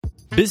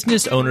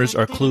Business owners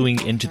are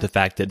cluing into the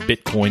fact that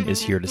Bitcoin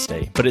is here to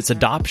stay, but its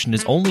adoption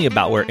is only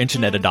about where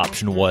internet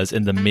adoption was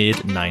in the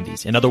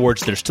mid-90s. In other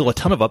words, there's still a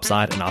ton of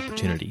upside and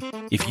opportunity.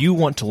 If you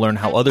want to learn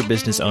how other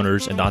business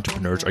owners and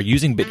entrepreneurs are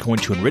using Bitcoin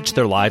to enrich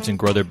their lives and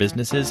grow their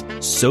businesses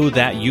so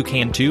that you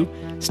can too,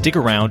 stick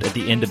around at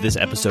the end of this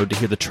episode to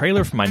hear the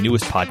trailer for my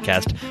newest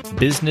podcast,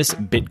 Business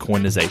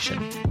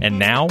Bitcoinization. And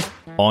now,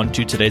 on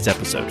to today's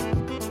episode.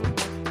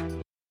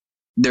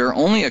 There are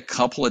only a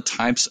couple of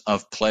types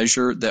of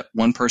pleasure that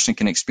one person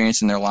can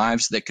experience in their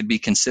lives that could be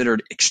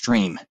considered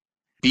extreme.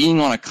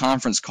 Being on a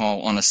conference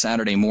call on a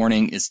Saturday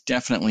morning is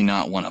definitely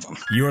not one of them.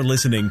 You're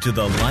listening to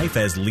the Life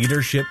as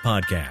Leadership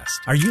podcast.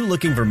 Are you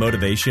looking for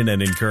motivation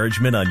and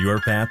encouragement on your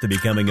path to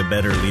becoming a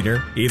better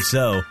leader? If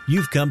so,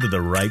 you've come to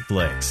the right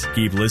place.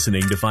 Keep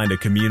listening to find a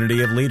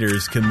community of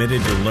leaders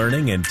committed to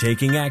learning and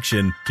taking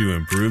action to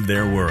improve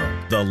their world.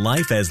 The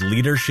Life as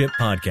Leadership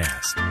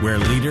podcast, where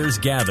leaders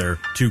gather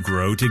to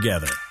grow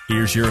together.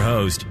 Here's your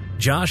host,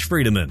 Josh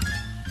Friedemann.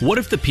 What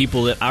if the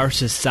people that our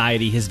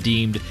society has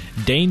deemed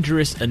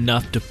dangerous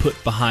enough to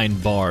put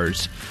behind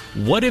bars,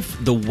 what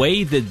if the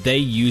way that they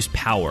use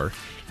power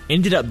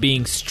ended up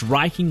being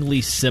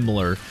strikingly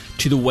similar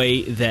to the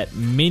way that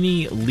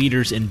many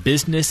leaders in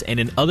business and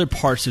in other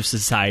parts of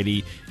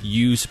society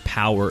use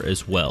power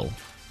as well?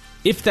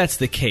 If that's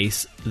the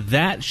case,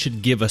 that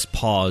should give us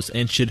pause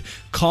and should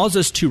cause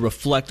us to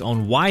reflect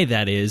on why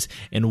that is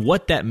and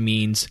what that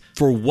means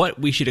for what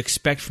we should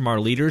expect from our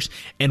leaders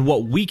and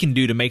what we can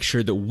do to make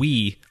sure that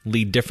we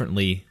lead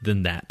differently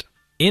than that.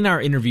 In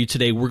our interview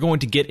today, we're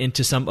going to get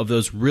into some of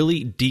those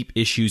really deep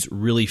issues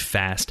really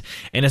fast,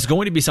 and it's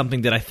going to be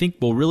something that I think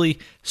will really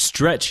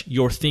stretch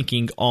your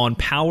thinking on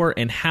power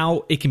and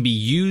how it can be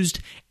used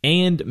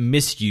and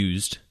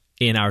misused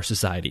in our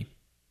society.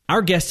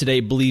 Our guest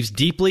today believes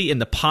deeply in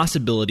the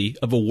possibility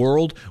of a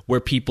world where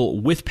people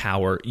with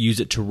power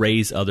use it to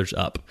raise others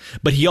up.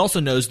 But he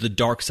also knows the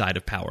dark side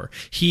of power.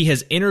 He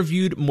has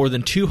interviewed more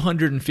than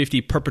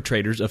 250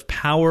 perpetrators of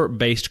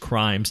power-based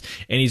crimes,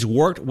 and he's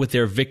worked with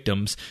their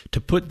victims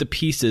to put the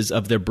pieces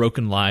of their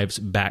broken lives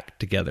back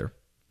together.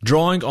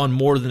 Drawing on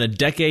more than a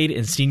decade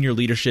in senior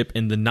leadership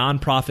in the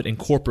nonprofit and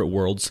corporate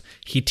worlds,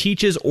 he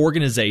teaches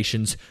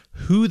organizations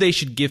who they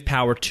should give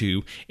power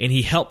to, and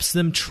he helps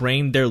them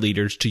train their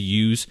leaders to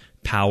use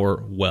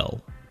power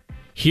well.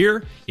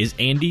 Here is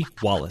Andy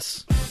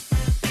Wallace.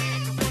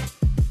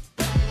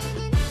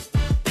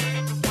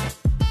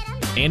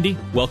 Andy,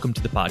 welcome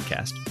to the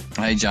podcast.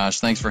 Hey, Josh.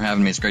 Thanks for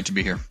having me. It's great to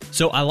be here.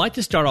 So I like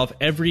to start off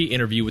every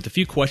interview with a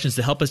few questions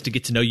to help us to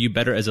get to know you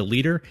better as a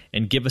leader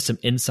and give us some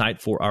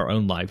insight for our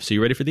own lives. So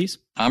you ready for these?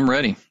 I'm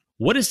ready.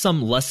 What is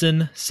some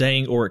lesson,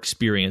 saying, or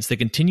experience that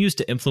continues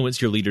to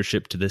influence your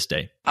leadership to this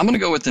day? I'm going to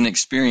go with an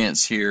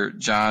experience here,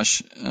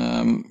 Josh.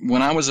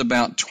 When I was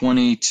about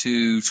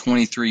 22,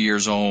 23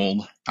 years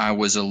old, I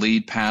was a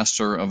lead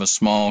pastor of a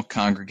small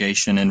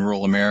congregation in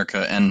rural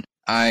America, and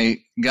I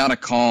got a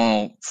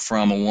call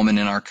from a woman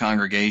in our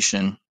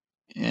congregation.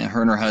 And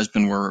her and her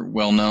husband were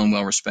well-known,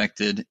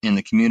 well-respected in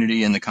the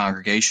community and the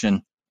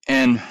congregation.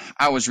 And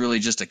I was really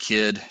just a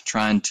kid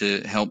trying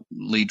to help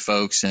lead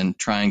folks and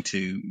trying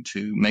to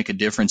make a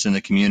difference in the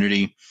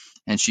community.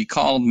 And she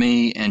called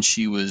me and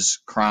she was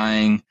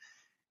crying.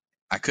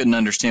 I couldn't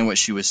understand what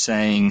she was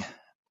saying.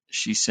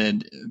 She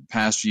said,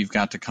 "Pastor, you've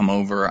got to come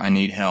over. I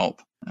need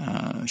help."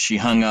 She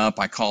hung up.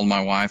 I called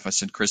my wife. I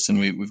said, "Kristen,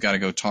 we've got to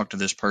go talk to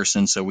this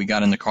person." So we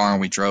got in the car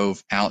and we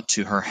drove out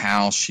to her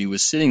house. She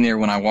was sitting there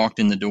when I walked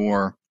in the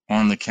door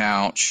on the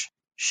couch.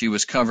 She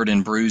was covered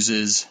in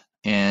bruises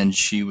and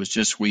she was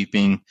just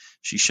weeping.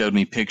 She showed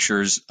me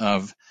pictures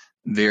of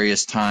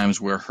various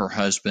times where her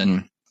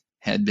husband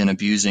had been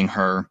abusing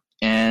her.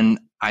 And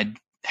I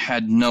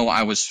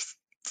was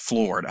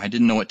floored. I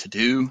didn't know what to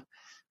do.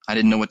 I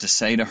didn't know what to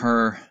say to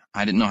her.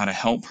 I didn't know how to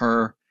help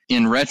her.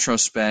 In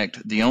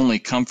retrospect, the only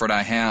comfort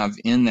I have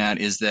in that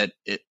is that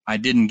I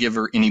didn't give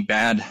her any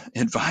bad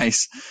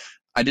advice.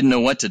 I didn't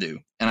know what to do.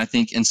 And I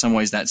think in some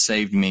ways that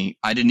saved me.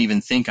 I didn't even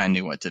think I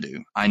knew what to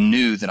do. I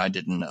knew that I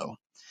didn't know.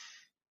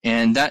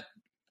 And that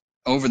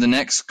over the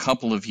next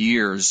couple of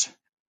years,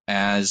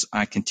 as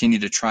I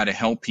continued to try to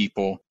help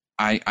people,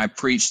 I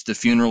preached the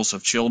funerals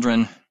of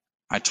children.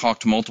 I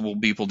talked multiple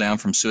people down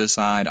from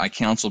suicide. I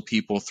counseled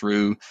people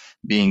through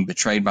being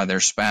betrayed by their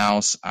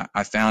spouse.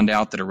 I found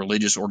out that a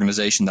religious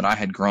organization that I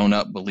had grown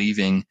up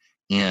believing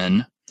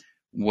in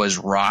was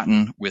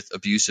rotten with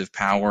abusive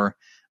power.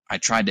 I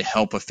tried to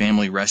help a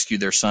family rescue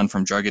their son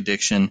from drug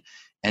addiction.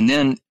 And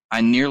then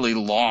I nearly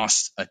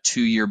lost a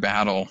 2-year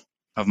battle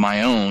of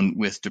my own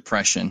with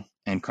depression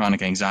and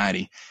chronic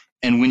anxiety.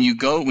 And when you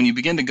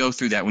begin to go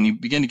through that, when you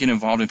begin to get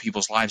involved in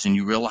people's lives and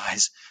you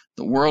realize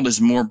the world is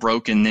more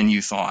broken than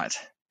you thought,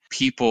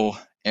 people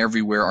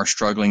everywhere are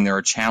struggling, there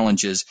are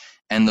challenges,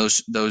 and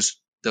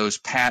those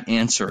pat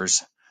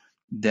answers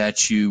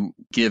that you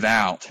give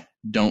out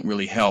don't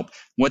really help.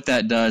 What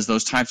that does,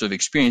 those types of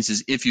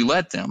experiences, if you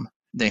let them,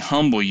 they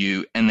humble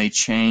you and they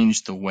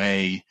change the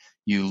way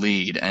you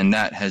lead. And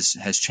that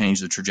has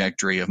changed the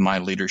trajectory of my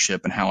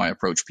leadership and how I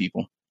approach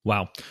people.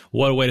 Wow.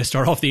 What a way to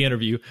start off the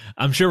interview.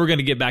 I'm sure we're going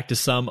to get back to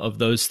some of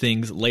those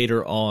things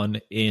later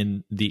on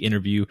in the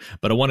interview,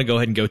 but I want to go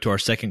ahead and go to our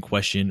second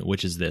question,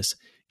 which is this.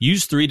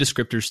 Use 3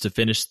 descriptors to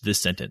finish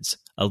this sentence.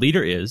 A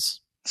leader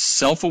is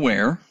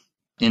self-aware,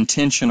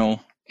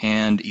 intentional,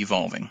 and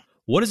evolving.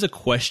 What is a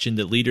question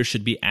that leaders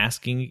should be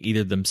asking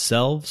either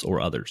themselves or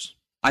others?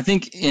 I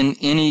think in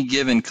any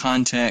given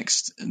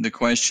context, the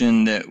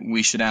question that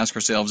we should ask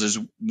ourselves is,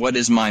 what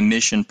is my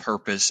mission,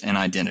 purpose, and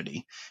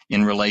identity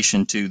in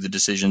relation to the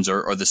decisions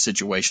or the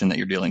situation that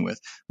you're dealing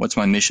with? What's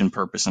my mission,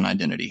 purpose, and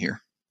identity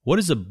here? What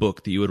is a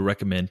book that you would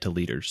recommend to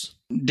leaders?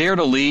 Dare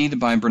to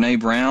Lead by Brene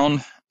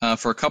Brown,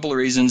 for a couple of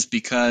reasons,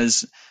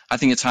 because I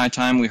think it's high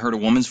time we heard a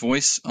woman's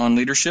voice on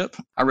leadership.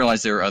 I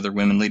realize there are other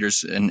women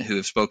leaders who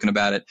have spoken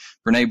about it.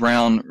 Brene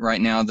Brown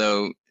right now,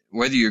 though,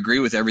 whether you agree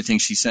with everything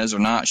she says or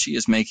not, she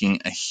is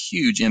making a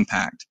huge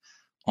impact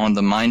on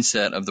the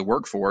mindset of the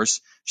workforce.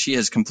 She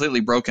has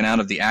completely broken out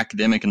of the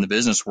academic and the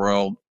business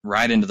world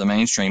right into the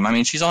mainstream. I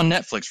mean, she's on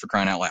Netflix, for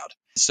crying out loud.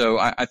 So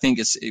I think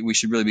we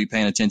should really be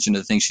paying attention to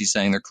the things she's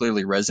saying. They're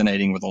clearly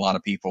resonating with a lot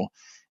of people.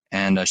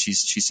 And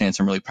she's saying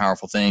some really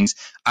powerful things.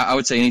 I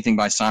would say anything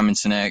by Simon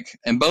Sinek.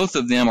 And both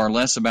of them are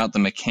less about the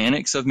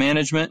mechanics of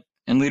management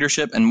and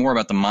leadership and more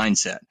about the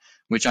mindset,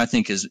 which I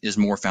think is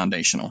more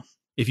foundational.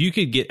 If you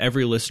could get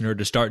every listener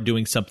to start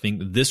doing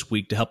something this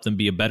week to help them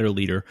be a better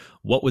leader,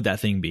 what would that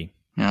thing be?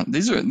 Now,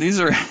 these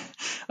are.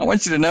 I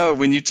want you to know,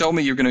 when you told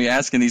me you were going to be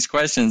asking these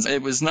questions,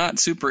 it was not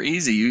super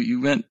easy.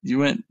 You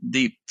went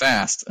deep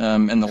fast,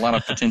 and a lot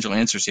of potential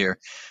answers here.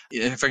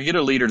 If I get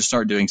a leader to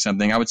start doing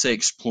something, I would say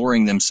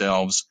exploring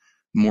themselves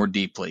more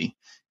deeply.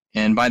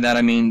 And by that,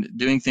 I mean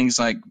doing things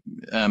like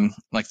the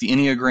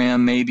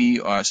Enneagram, maybe,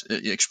 or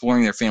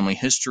exploring their family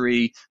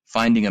history,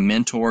 finding a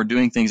mentor,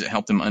 doing things that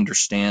help them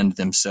understand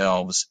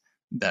themselves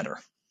better.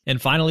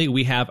 And finally,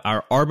 we have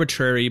our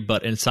arbitrary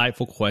but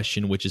insightful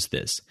question, which is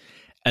this.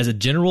 As a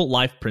general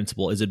life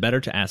principle, is it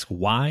better to ask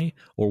why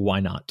or why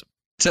not?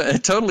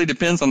 It totally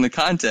depends on the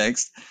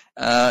context.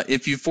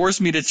 If you force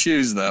me to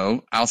choose,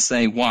 though, I'll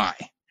say why.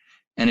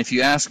 And if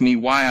you ask me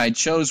why I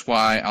chose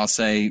why, I'll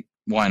say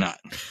why not?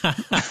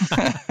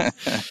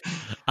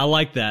 I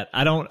like that.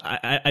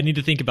 I need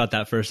to think about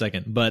that for a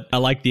second, but I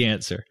like the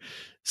answer.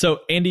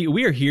 So, Andy,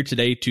 we are here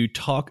today to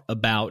talk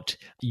about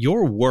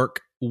your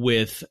work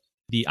with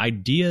the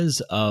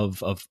ideas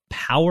of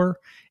power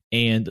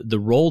and the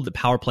role that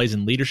power plays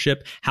in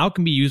leadership, how it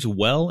can be used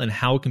well and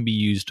how it can be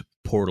used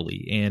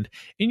poorly. And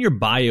in your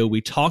bio,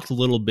 we talked a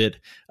little bit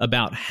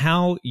about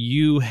how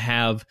you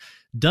have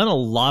done a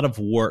lot of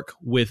work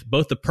with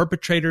both the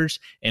perpetrators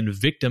and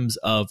victims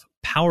of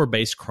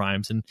power-based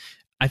crimes. And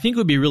I think it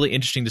would be really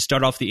interesting to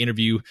start off the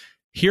interview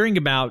hearing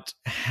about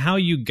how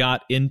you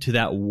got into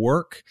that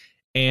work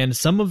and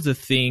some of the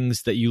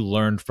things that you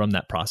learned from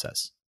that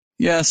process.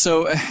 Yeah,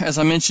 so as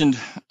I mentioned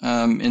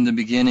in the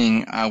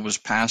beginning, I was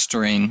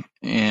pastoring,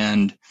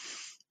 and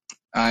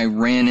I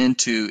ran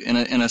into,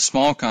 in a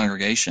small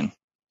congregation,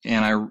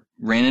 and I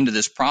ran into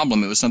this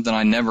problem. It was something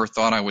I never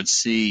thought I would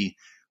see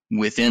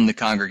within the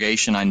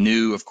congregation. I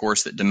knew, of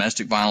course, that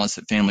domestic violence,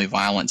 that family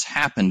violence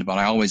happened, but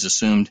I always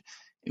assumed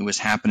it was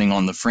happening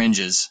on the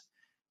fringes.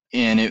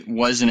 And it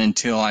wasn't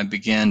until I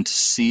began to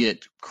see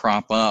it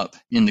crop up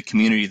in the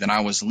community that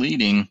I was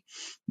leading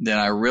that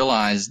I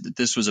realized that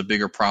this was a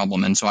bigger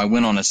problem. And so I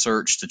went on a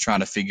search to try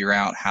to figure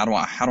out how do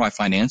I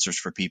find answers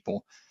for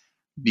people?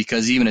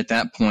 Because even at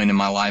that point in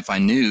my life, I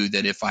knew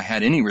that if I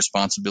had any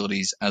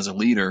responsibilities as a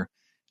leader,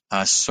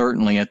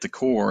 certainly at the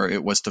core,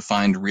 it was to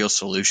find real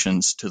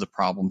solutions to the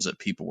problems that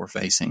people were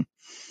facing.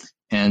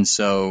 And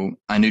so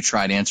I knew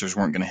tried answers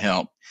weren't going to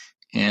help.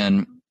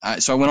 And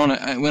so I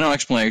went on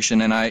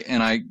exploration, and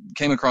I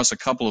came across a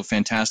couple of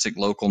fantastic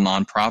local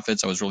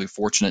nonprofits. I was really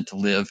fortunate to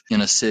live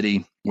in a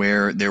city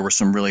where there were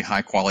some really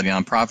high quality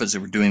nonprofits that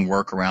were doing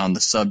work around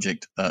the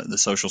subject, the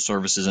social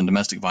services and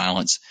domestic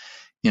violence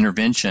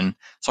intervention.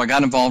 So I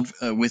got involved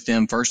with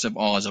them first of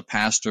all as a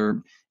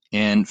pastor,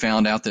 and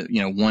found out that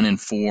 1 in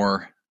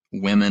 4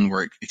 women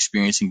were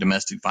experiencing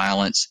domestic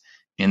violence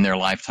in their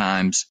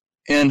lifetimes.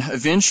 And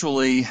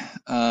eventually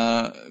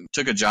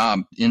took a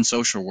job in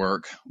social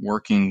work,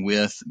 working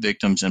with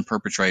victims and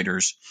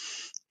perpetrators.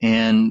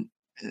 And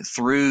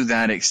through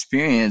that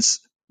experience,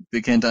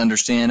 began to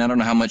understand, I don't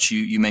know how much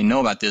you may know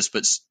about this,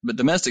 but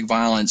domestic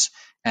violence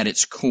at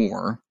its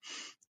core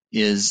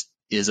is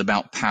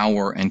about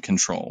power and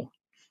control.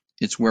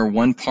 It's where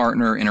one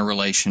partner in a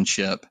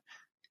relationship,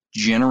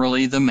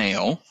 generally the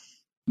male,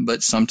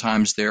 but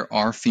sometimes there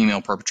are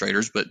female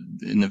perpetrators, but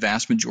in the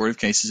vast majority of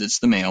cases, it's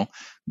the male.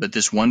 But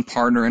this one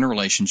partner in a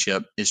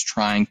relationship is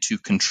trying to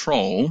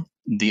control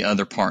the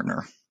other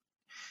partner.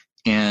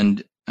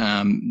 And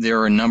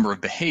there are a number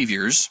of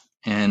behaviors,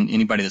 and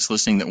anybody that's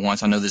listening that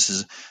wants, I know this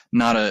is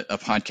not a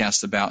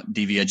podcast about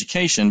DV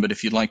education, but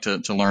if you'd like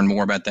to learn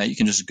more about that, you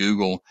can just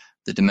Google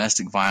the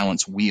domestic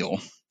violence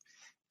wheel,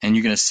 and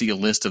you're going to see a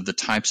list of the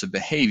types of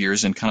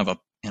behaviors in kind of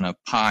in a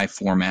pie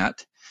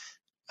format.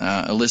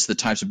 A list of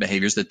the types of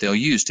behaviors that they'll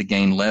use to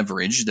gain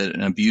leverage, that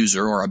an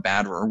abuser or a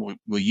batterer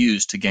will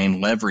use to gain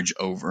leverage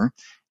over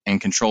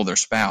and control their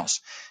spouse.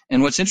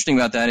 And what's interesting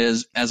about that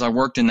is, as I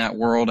worked in that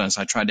world, as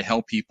I tried to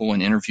help people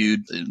and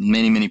interviewed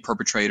many, many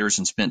perpetrators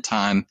and spent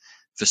time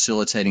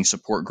facilitating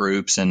support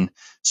groups and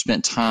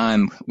spent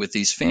time with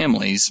these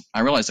families,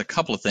 I realized a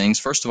couple of things.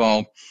 First of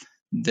all,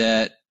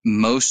 that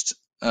most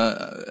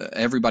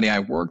everybody I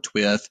worked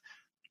with,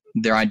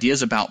 their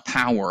ideas about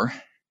power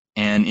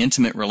and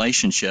intimate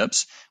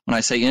relationships. When I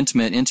say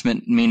intimate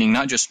meaning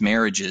not just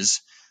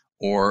marriages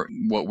or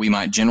what we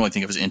might generally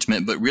think of as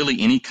intimate, but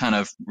really any kind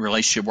of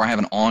relationship where I have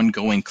an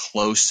ongoing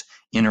close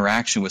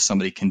interaction with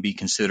somebody can be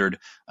considered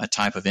a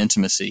type of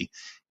intimacy.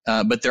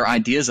 But their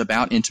ideas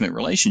about intimate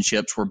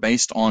relationships were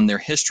based on their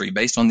history,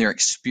 based on their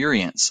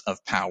experience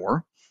of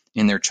power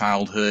in their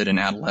childhood and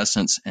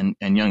adolescence and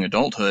young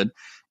adulthood.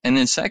 And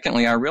then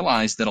secondly, I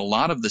realized that a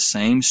lot of the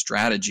same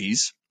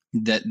strategies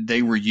that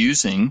they were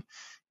using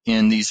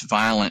in these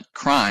violent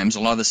crimes, a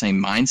lot of the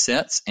same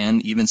mindsets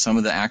and even some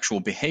of the actual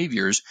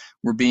behaviors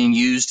were being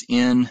used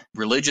in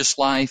religious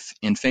life,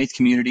 in faith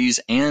communities,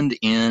 and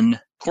in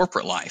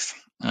corporate life.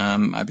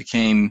 I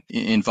became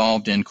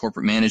involved in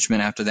corporate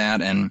management after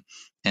that and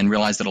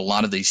realized that a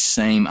lot of these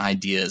same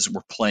ideas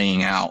were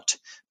playing out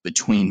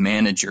between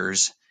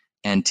managers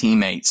and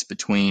teammates,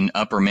 between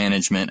upper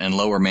management and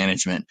lower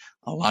management.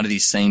 A lot of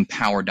these same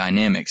power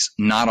dynamics,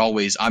 not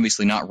always,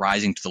 obviously not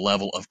rising to the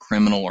level of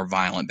criminal or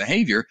violent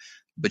behavior,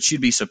 but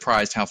you'd be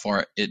surprised how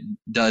far it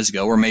does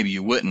go, or maybe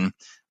you wouldn't.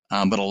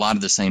 But a lot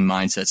of the same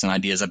mindsets and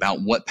ideas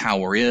about what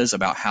power is,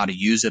 about how to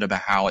use it,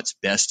 about how it's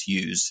best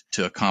used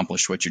to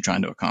accomplish what you're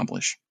trying to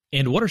accomplish.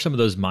 And what are some of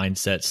those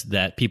mindsets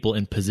that people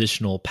in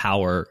positional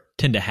power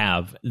tend to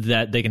have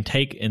that they can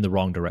take in the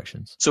wrong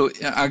directions? So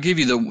I'll give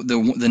you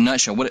the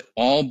nutshell. What it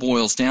all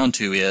boils down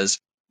to is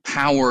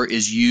power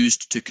is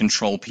used to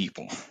control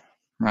people,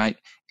 right?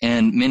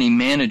 And many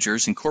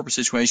managers in corporate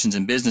situations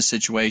and business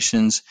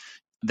situations,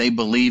 they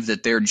believe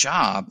that their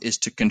job is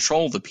to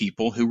control the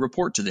people who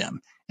report to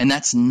them. And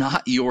that's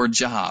not your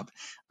job.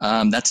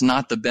 That's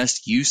not the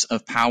best use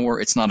of power.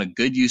 It's not a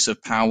good use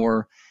of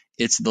power.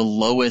 It's the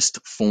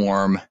lowest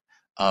form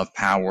of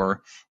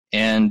power.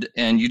 And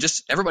you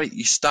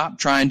stop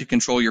trying to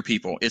control your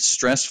people. It's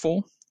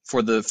stressful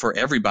for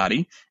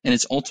everybody, and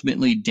it's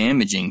ultimately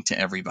damaging to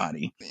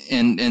everybody.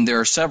 And there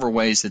are several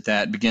ways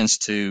that begins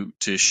to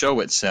show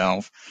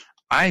itself.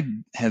 I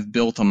have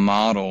built a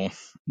model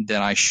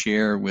that I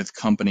share with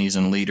companies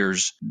and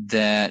leaders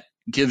that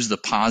gives the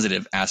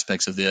positive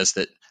aspects of this,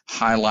 that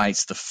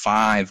highlights the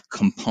 5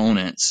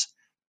 components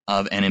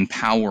of an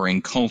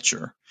empowering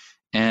culture.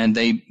 And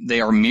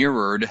they are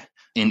mirrored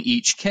in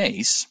each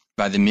case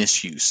by the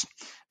misuse.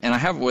 And I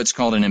have what's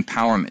called an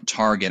empowerment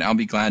target. I'll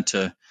be glad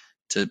to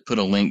put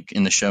a link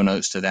in the show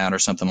notes to that or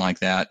something like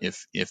that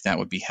if that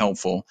would be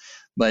helpful.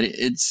 But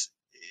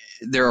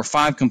there are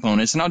 5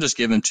 components, and I'll just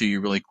give them to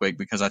you really quick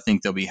because I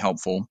think they'll be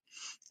helpful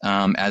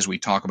as we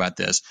talk about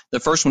this.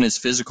 The first one is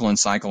physical and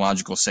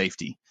psychological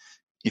safety.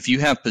 If you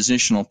have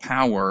positional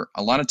power,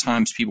 a lot of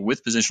times people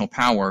with positional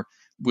power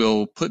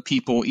will put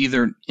people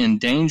either in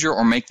danger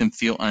or make them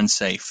feel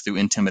unsafe through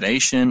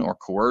intimidation or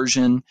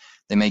coercion.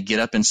 They may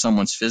get up in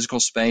someone's physical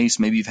space.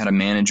 Maybe you've had a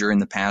manager in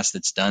the past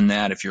that's done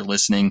that, if you're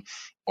listening,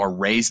 or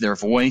raise their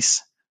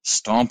voice,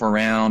 stomp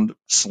around,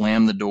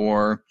 slam the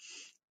door.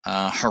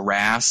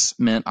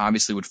 Harassment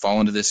obviously would fall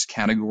into this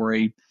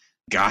category.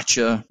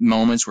 Gotcha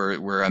moments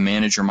where a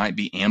manager might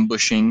be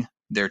ambushing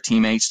their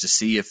teammates to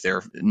see if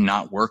they're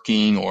not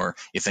working or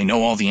if they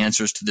know all the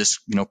answers to this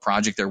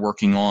project they're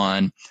working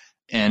on.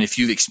 And if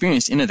you've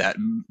experienced any of that,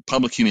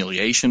 public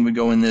humiliation would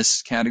go in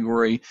this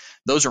category.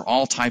 Those are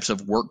all types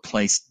of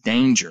workplace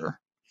danger.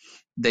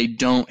 They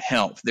don't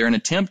help. They're an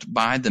attempt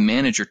by the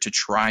manager to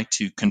try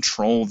to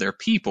control their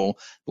people.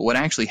 But what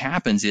actually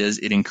happens is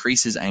it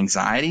increases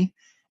anxiety,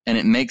 and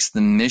it makes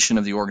the mission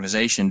of the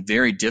organization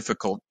very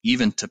difficult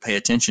even to pay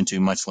attention to,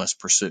 much less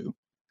pursue.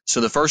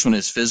 So the first one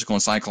is physical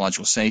and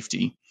psychological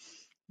safety.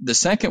 The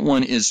second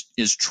one is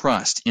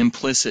trust,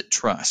 implicit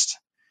trust.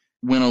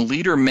 When a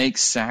leader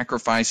makes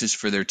sacrifices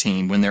for their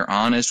team, when they're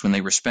honest, when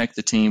they respect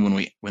the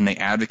team, when they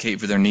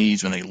advocate for their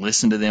needs, when they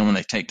listen to them, when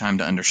they take time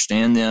to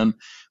understand them,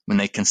 when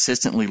they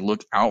consistently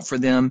look out for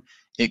them,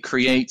 it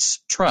creates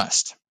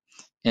trust.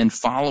 And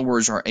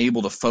followers are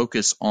able to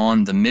focus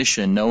on the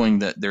mission, knowing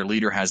that their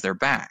leader has their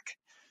back.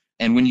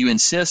 And when you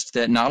insist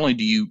that not only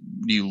do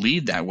you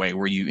lead that way,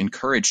 where you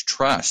encourage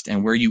trust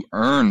and where you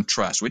earn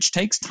trust, which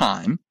takes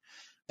time,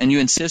 and you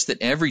insist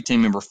that every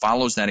team member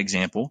follows that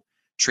example,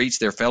 treats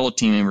their fellow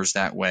team members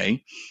that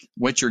way,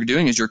 what you're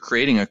doing is you're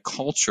creating a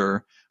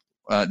culture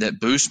that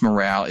boosts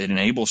morale, it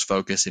enables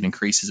focus, it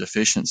increases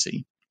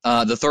efficiency.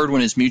 The third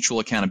one is mutual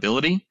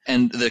accountability.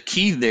 And the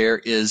key there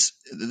is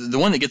the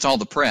one that gets all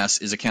the press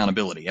is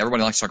accountability.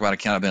 Everybody likes to talk about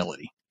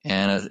accountability.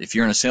 And if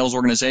you're in a sales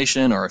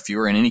organization or if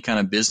you're in any kind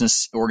of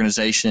business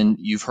organization,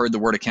 you've heard the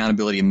word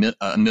accountability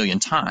a million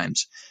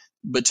times.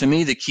 But to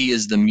me, the key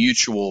is the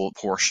mutual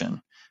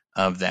portion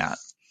of that.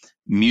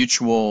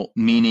 Mutual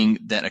meaning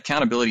that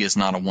accountability is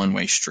not a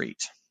one-way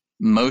street.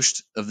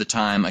 most of the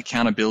time,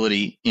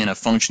 accountability in a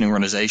functioning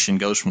organization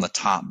goes from the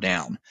top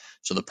down.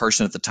 So the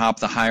person at the top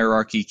of the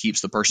hierarchy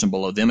keeps the person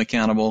below them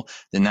accountable,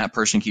 then that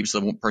person keeps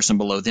the person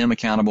below them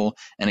accountable,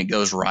 and it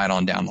goes right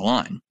on down the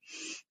line.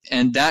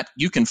 And that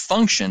you can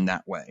function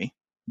that way.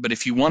 But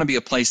if you want to be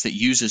a place that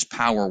uses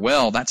power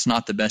well, that's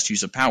not the best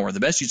use of power. The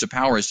best use of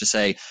power is to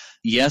say,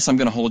 yes, I'm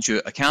going to hold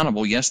you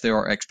accountable. Yes, there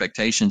are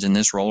expectations in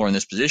this role or in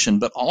this position,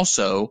 but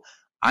also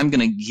I'm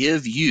going to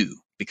give you,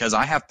 because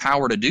I have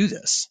power to do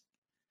this.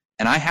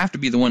 And I have to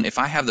be the one, if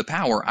I have the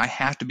power, I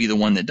have to be the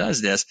one that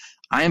does this.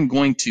 I am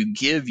going to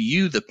give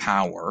you the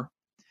power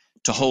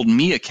to hold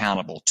me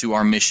accountable to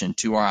our mission,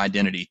 to our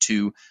identity,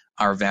 to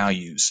our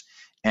values.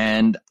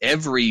 And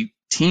every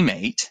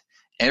teammate,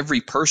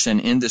 every person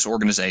in this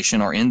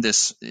organization or in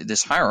this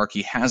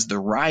hierarchy has the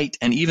right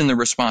and even the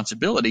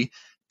responsibility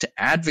to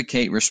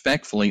advocate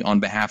respectfully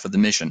on behalf of the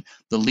mission.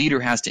 The leader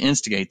has to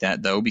instigate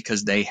that, though,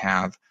 because they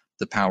have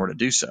the power to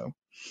do so.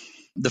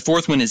 The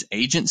fourth one is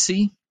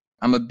agency.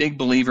 I'm a big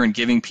believer in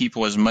giving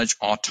people as much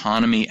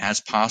autonomy as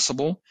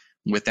possible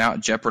without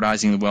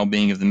jeopardizing the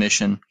well-being of the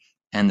mission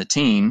and the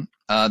team.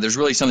 There's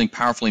really something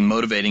powerfully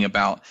motivating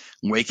about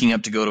waking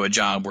up to go to a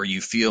job where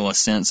you feel a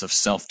sense of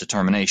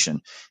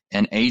self-determination.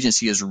 And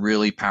agency is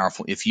really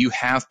powerful. If you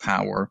have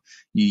power,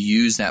 you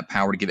use that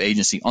power to give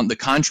agency. On the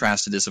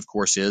contrast to this, of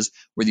course, is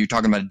whether you're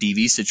talking about a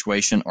DV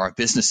situation or a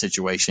business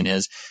situation,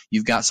 is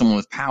you've got someone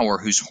with power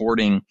who's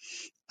hoarding.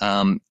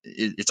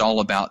 It's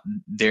all about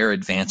their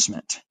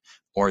advancement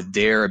or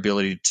their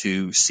ability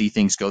to see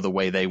things go the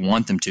way they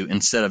want them to,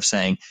 instead of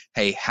saying,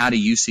 hey, how do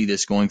you see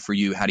this going for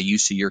you? How do you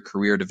see your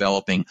career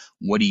developing?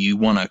 What do you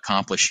want to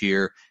accomplish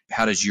here?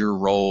 How does your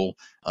role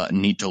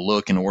need to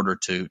look in order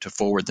to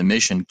forward the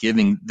mission?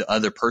 Giving the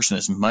other person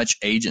as much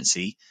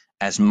agency,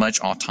 as much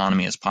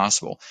autonomy as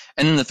possible.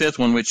 And then the fifth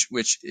one, which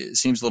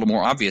seems a little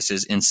more obvious,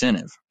 is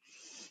incentive.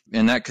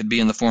 And that could be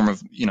in the form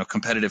of,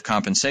 competitive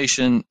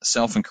compensation,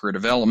 self and career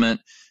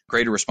development,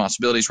 greater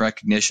responsibilities,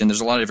 recognition.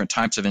 There's a lot of different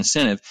types of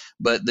incentive,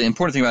 but the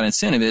important thing about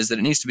incentive is that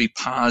it needs to be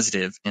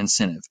positive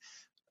incentive.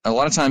 A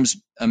lot of times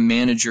a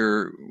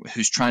manager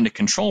who's trying to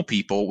control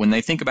people, when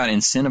they think about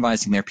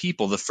incentivizing their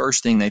people, the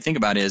first thing they think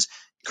about is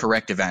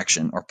corrective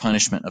action or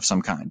punishment of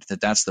some kind,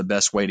 that's the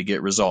best way to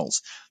get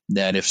results.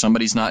 That if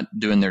somebody's not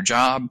doing their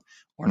job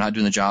or not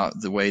doing the job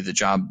the way the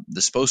job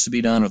is supposed to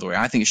be done or the way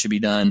I think it should be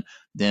done,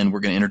 then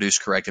we're going to introduce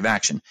corrective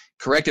action.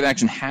 Corrective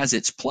action has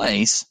its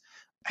place.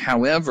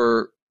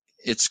 However,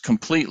 it's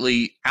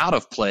completely out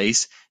of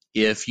place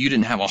if you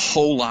didn't have a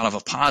whole lot of a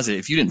positive,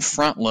 if you didn't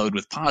front load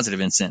with positive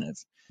incentive.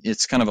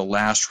 It's kind of a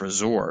last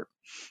resort.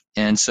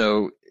 And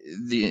so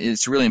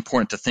it's really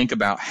important to think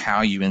about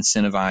how you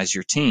incentivize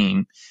your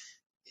team.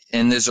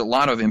 And there's a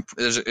lot of,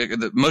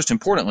 most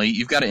importantly,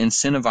 you've got to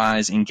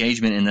incentivize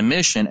engagement in the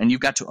mission, and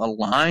you've got to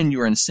align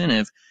your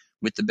incentive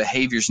with the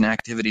behaviors and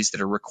activities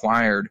that are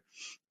required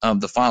of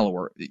the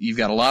follower. You've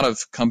got a lot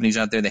of companies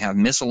out there, they have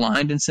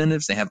misaligned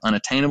incentives, they have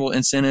unattainable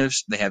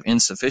incentives, they have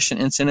insufficient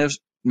incentives,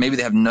 maybe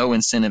they have no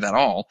incentive at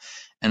all,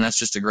 and that's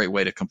just a great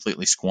way to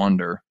completely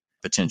squander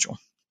potential.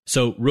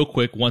 So real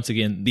quick, once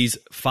again, these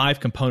 5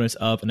 components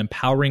of an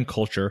empowering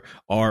culture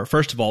are,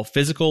 first of all,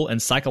 physical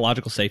and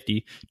psychological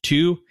safety,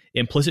 2,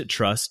 implicit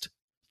trust,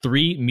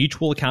 3,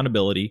 mutual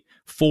accountability,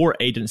 4,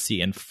 agency,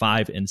 and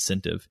 5,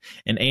 incentive.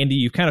 And Andy,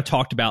 you've kind of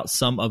talked about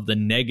some of the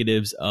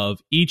negatives of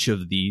each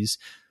of these.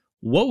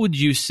 What would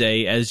you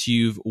say, as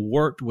you've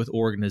worked with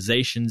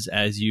organizations,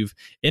 as you've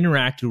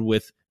interacted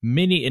with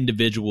many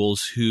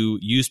individuals who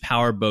use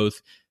power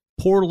both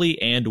poorly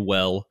and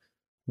well,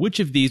 which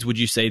of these would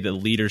you say that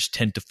leaders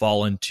tend to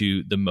fall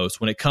into the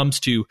most when it comes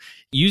to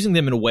using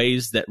them in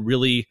ways that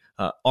really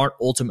aren't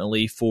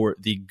ultimately for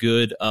the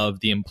good of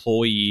the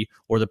employee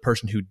or the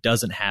person who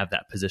doesn't have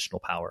that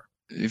positional power?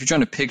 If you're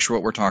trying to picture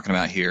what we're talking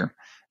about here,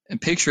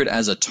 and picture it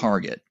as a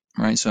target,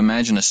 right? So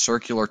imagine a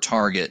circular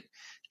target.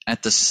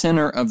 At the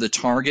center of the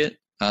target,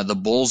 the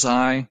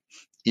bullseye,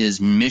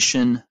 is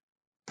mission,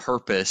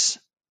 purpose,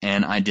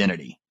 and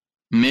identity.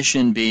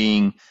 Mission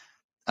being,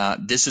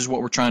 this is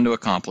what we're trying to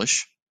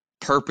accomplish.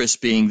 Purpose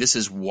being, this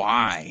is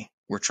why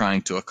we're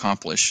trying to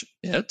accomplish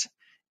it.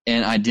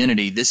 And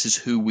identity, this is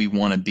who we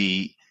want to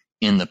be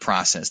in the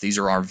process. These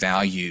are our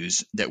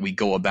values that we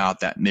go about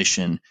that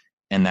mission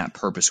and that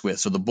purpose with.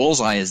 So the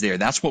bullseye is there.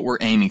 That's what we're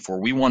aiming for.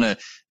 We want to,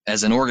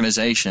 as an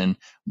organization,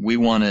 we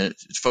want to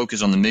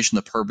focus on the mission,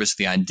 the purpose,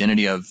 the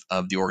identity of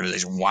the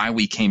organization, why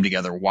we came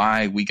together,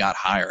 why we got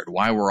hired,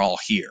 why we're all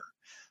here.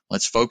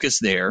 Let's focus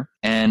there.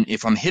 And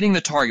if I'm hitting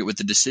the target with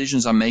the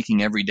decisions I'm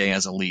making every day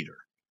as a leader,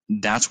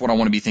 that's what I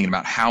want to be thinking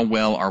about. How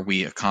well are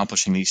we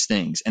accomplishing these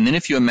things? And then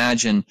if you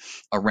imagine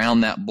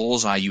around that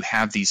bullseye, you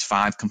have these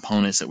 5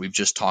 components that we've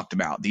just talked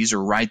about. These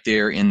are right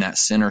there in that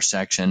center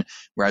section,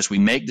 whereas we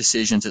make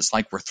decisions, it's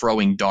like we're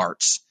throwing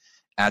darts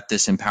at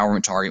this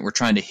empowerment target. We're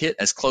trying to hit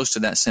as close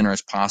to that center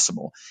as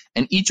possible.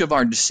 And each of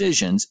our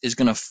decisions is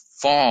going to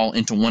fall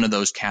into one of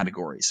those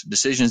categories.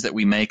 Decisions that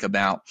we make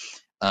about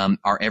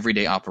our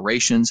everyday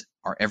operations,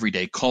 our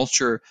everyday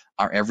culture,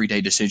 our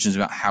everyday decisions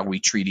about how we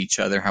treat each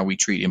other, how we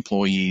treat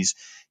employees,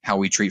 how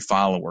we treat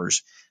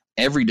followers.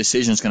 every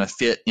decision is going to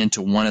fit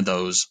into one of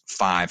those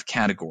 5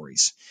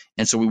 categories.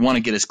 And so we want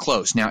to get as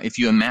close. Now, if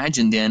you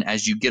imagine then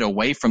as you get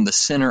away from the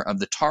center of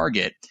the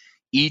target,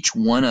 each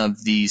one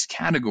of these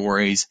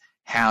categories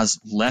has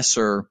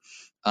lesser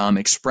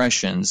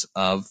expressions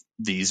of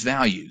these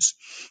values.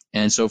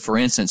 And so, for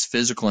instance,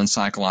 physical and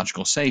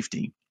psychological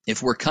safety.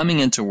 If we're coming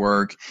into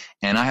work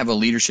and I have a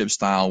leadership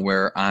style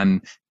where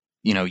I'm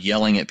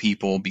yelling at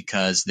people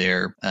because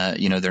they're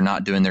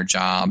not doing their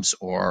jobs,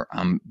 or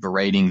I'm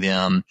berating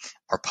them,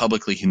 or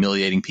publicly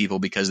humiliating people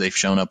because they've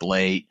shown up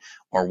late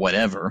or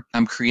whatever,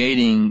 I'm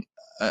creating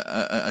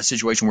a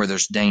situation where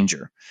there's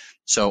danger.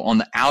 So on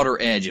the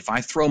outer edge, if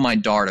I throw my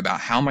dart about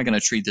how am I going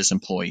to treat this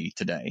employee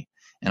today,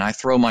 and I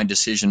throw my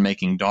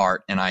decision-making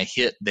dart and I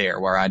hit there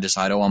where I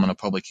decide, I'm going to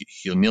publicly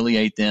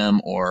humiliate them,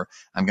 or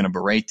I'm going to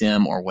berate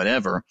them, or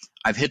whatever,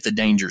 I've hit the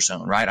danger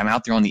zone, right? I'm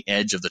out there on the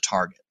edge of the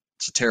target.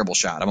 It's a terrible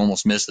shot. I've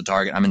almost missed the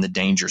target. I'm in the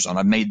danger zone.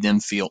 I've made them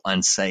feel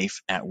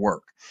unsafe at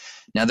work.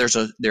 Now,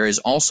 there is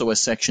also a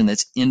section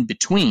that's in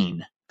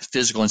between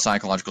physical and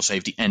psychological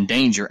safety and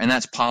danger, and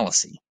that's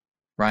policy,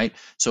 right?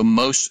 So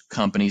most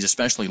companies,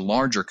 especially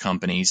larger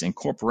companies and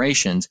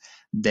corporations,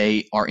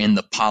 they are in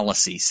the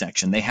policy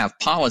section. They have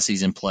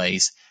policies in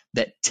place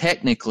that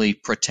technically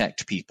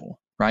protect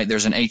people, right?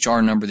 There's an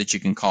HR number that you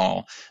can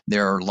call.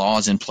 There are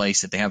laws in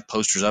place that they have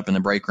posters up in the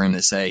break room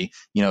that say,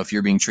 if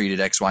you're being treated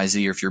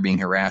XYZ, or if you're being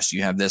harassed,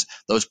 you have this.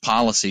 Those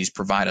policies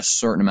provide a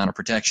certain amount of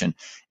protection.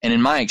 And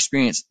in my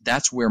experience,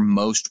 that's where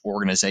most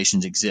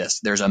organizations exist.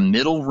 There's a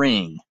middle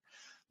ring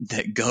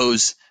that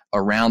goes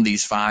around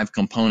these 5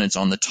 components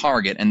on the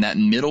target, and that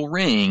middle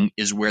ring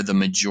is where the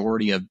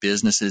majority of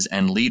businesses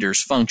and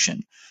leaders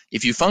function.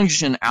 If you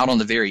function out on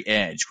the very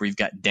edge, where you've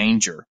got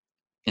danger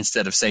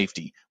instead of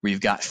safety, where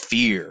you've got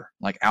fear,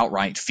 like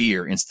outright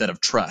fear instead of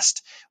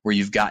trust, where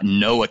you've got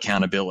no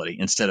accountability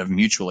instead of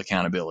mutual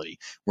accountability,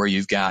 where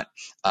you've got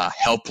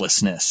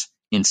helplessness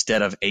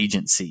instead of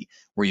agency,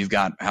 where you've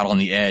got out on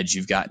the edge,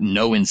 you've got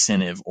no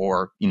incentive,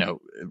 or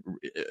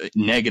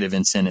negative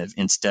incentive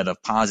instead of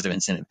positive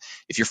incentive.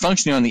 If you're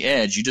functioning on the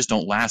edge, you just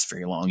don't last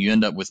very long. You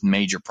end up with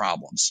major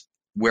problems.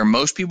 Where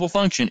most people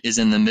function is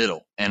in the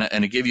middle. And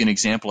to give you an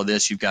example of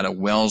this, you've got a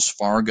Wells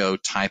Fargo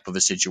type of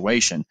a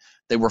situation.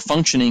 They were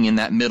functioning in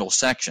that middle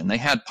section. They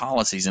had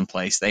policies in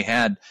place. They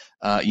had,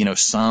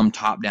 some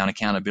top-down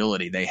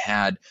accountability. They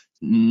had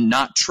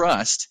not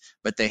trust,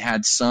 but they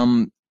had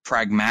some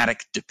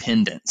pragmatic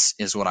dependence,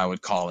 is what I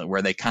would call it,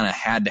 where they kind of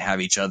had to have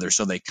each other.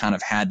 So they kind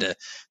of had to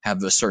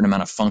have a certain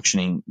amount of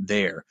functioning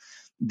there.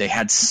 They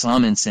had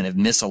some incentive,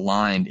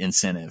 misaligned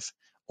incentive,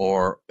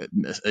 or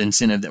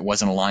incentive that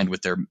wasn't aligned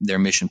with their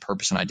mission,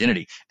 purpose, and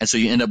identity. And so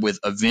you end up with,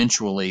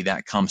 eventually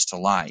that comes to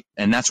light.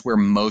 And that's where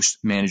most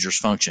managers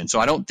function. So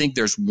I don't think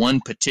there's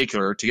one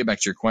particular, to get back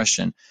to your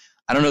question,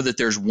 I don't know that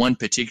there's one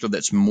particular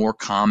that's more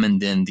common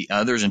than the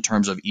others in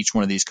terms of each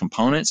one of these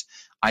components.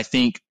 I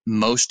think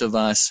most of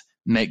us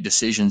make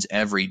decisions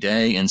every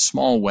day in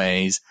small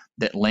ways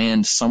that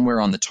land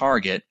somewhere on the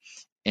target,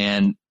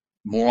 and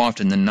more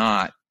often than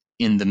not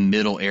in the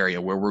middle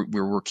area where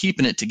we're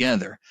keeping it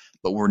together,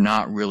 but we're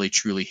not really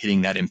truly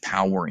hitting that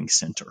empowering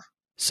center.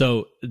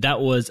 So that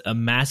was a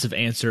massive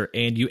answer,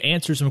 and you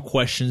answered some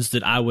questions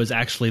that I was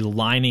actually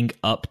lining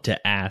up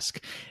to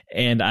ask,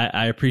 and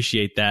I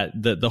appreciate that.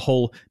 The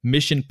whole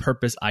mission,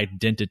 purpose,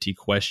 identity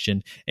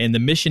question, and the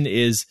mission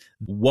is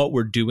what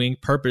we're doing,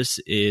 purpose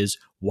is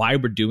why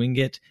we're doing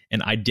it,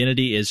 and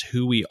identity is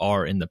who we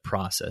are in the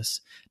process.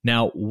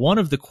 Now, one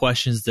of the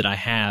questions that I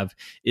have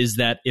is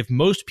that if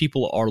most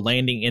people are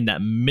landing in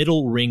that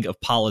middle ring of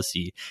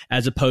policy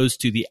as opposed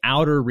to the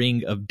outer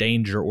ring of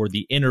danger or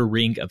the inner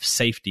ring of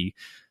safety,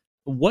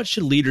 what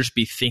should leaders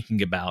be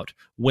thinking about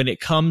when it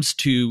comes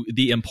to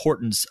the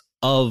importance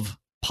of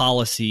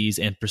policies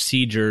and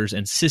procedures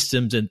and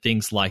systems and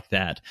things like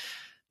that?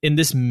 In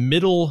this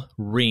middle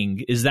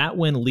ring, is that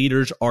when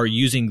leaders are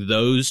using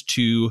those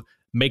to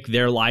make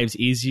their lives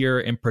easier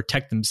and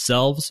protect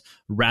themselves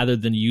rather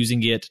than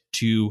using it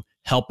to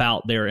help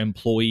out their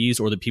employees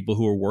or the people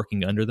who are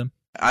working under them?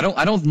 I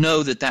don't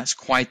know that that's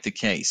quite the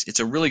case. It's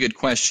a really good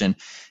question.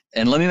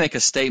 And let me make a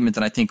statement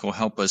that I think will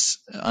help us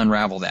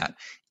unravel that.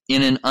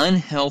 In an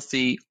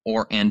unhealthy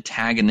or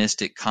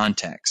antagonistic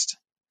context,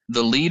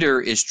 the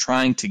leader is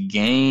trying to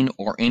gain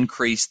or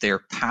increase their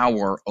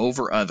power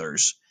over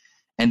others,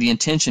 and the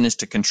intention is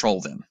to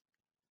control them.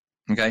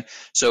 Okay,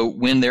 so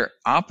when they're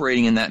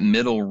operating in that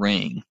middle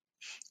ring,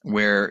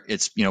 where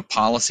it's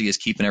policy is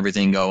keeping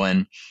everything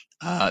going,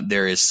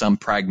 there is some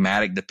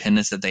pragmatic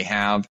dependence that they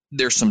have.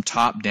 There's some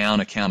top-down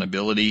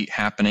accountability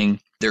happening.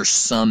 There's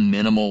some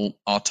minimal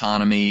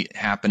autonomy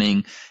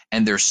happening,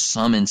 and there's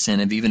some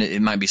incentive, even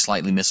it might be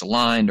slightly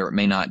misaligned or it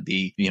may not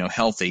be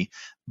healthy.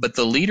 But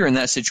the leader in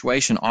that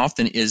situation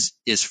often is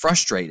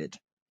frustrated.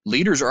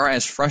 Leaders are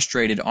as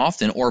frustrated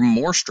often or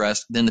more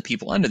stressed than the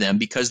people under them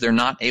because they're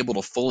not able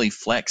to fully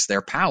flex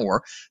their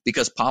power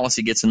because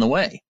policy gets in the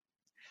way.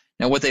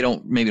 Now, what they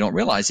maybe don't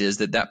realize is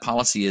that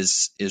policy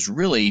is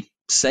really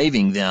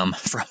saving them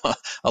from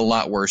a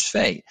lot worse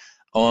fate.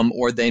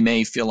 Or they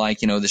may feel like,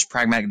 this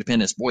pragmatic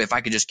dependence, boy, if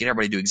I could just get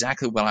everybody to do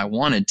exactly what I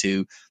wanted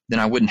to, then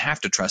I wouldn't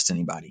have to trust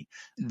anybody.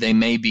 They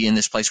may be in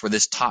this place where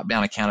this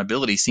top-down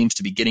accountability seems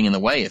to be getting in the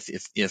way.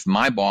 If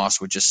my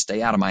boss would just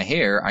stay out of my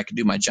hair, I could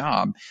do my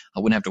job. I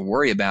wouldn't have to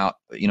worry about,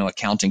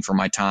 accounting for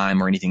my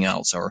time or anything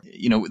else. Or,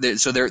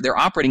 so they're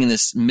operating in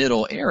this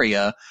middle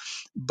area.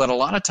 But a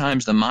lot of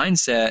times the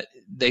mindset,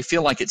 they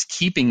feel like it's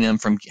keeping them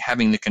from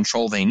having the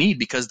control they need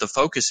because the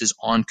focus is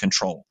on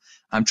control.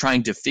 I'm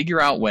trying to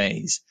figure out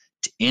ways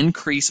to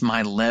increase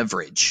my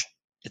leverage.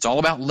 It's all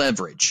about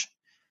leverage.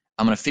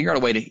 I'm going to figure out a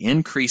way to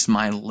increase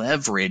my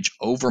leverage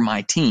over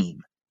my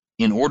team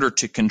in order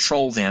to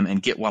control them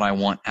and get what I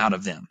want out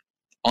of them.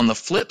 On the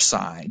flip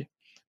side,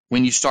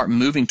 when you start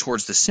moving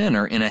towards the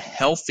center in a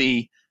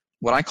healthy,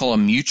 what I call a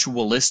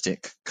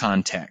mutualistic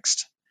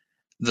context,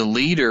 the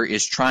leader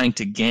is trying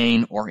to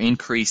gain or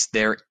increase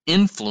their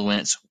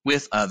influence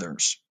with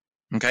others.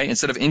 Okay,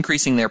 instead of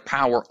increasing their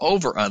power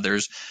over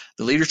others,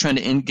 the leader is trying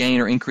to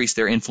gain or increase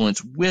their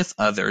influence with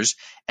others,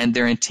 and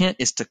their intent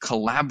is to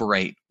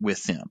collaborate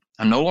with them.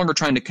 I'm no longer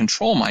trying to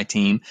control my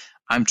team.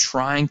 I'm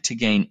trying to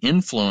gain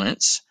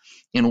influence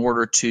in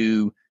order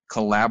to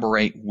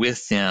collaborate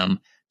with them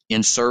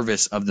in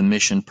service of the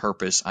mission,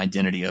 purpose,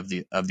 identity of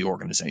the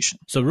organization.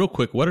 So real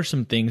quick, what are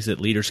some things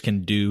that leaders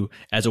can do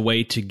as a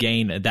way to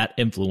gain that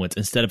influence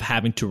instead of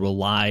having to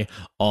rely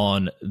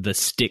on the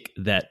stick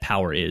that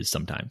power is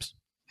sometimes?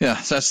 Yeah,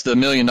 so that's the $1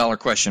 million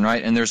question,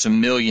 right? And there's a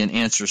million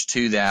answers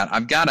to that.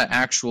 I've got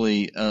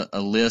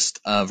a list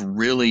of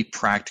really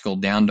practical,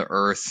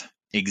 down-to-earth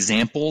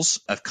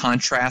examples of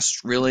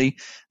contrasts, really.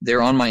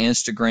 They're on my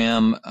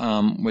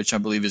Instagram, which I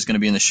believe is going to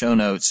be in the show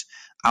notes.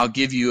 I'll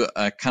give you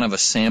a kind of a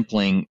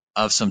sampling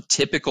of some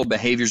typical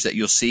behaviors that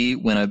you'll see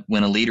when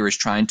a leader is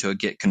trying to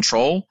get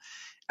control,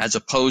 as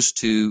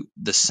opposed to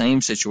the same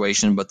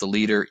situation, but the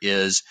leader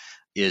is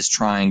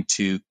trying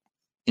to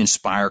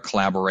inspire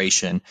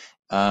collaboration.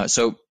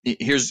 So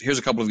here's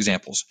a couple of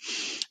examples.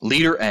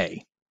 Leader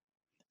A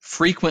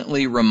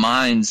frequently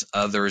reminds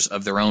others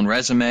of their own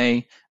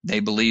resume.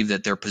 They believe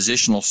that their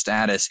positional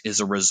status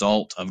is a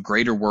result of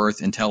greater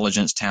worth,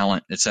 intelligence,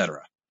 talent,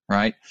 etc.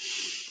 Right?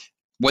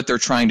 What they're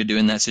trying to do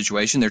in that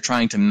situation, they're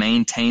trying to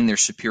maintain their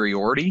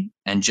superiority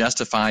and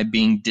justify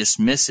being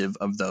dismissive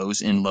of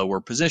those in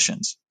lower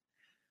positions.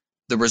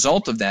 The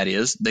result of that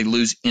is they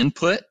lose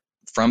input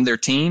from their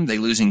team, they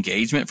lose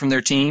engagement from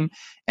their team,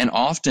 and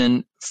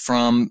often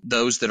from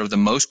those that are the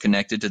most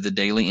connected to the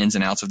daily ins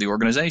and outs of the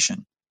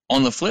organization.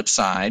 On the flip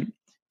side,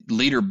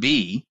 leader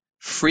B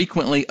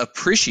frequently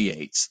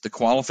appreciates the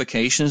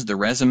qualifications, the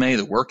resume,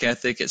 the work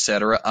ethic,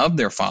 etc. of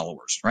their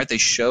followers, right? They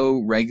show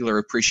regular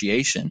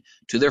appreciation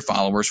to their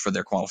followers for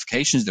their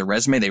qualifications, their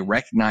resume. They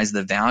recognize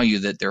the value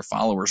that their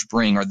followers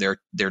bring or their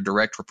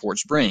direct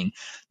reports bring.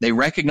 They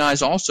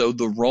recognize also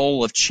the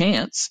role of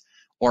chance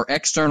or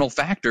external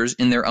factors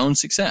in their own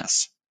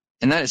success.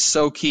 And that is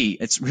so key.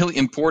 It's really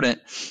important.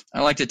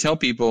 I like to tell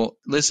people,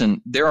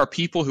 listen, there are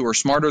people who are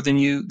smarter than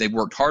you. They've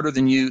worked harder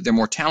than you. They're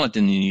more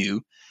talented than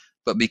you.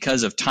 But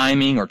because of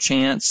timing or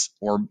chance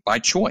or by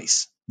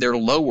choice, they're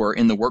lower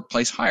in the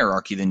workplace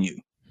hierarchy than you.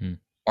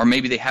 Or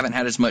maybe they haven't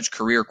had as much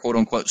career, quote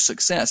unquote,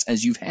 success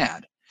as you've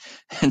had.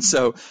 And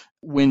so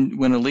when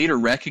a leader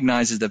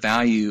recognizes the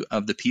value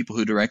of the people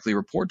who directly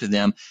report to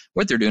them,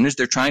 what they're doing is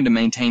they're trying to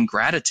maintain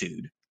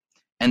gratitude.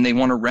 And they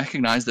want to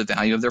recognize the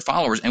value of their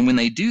followers. And when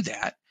they do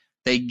that,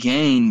 they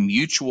gain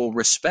mutual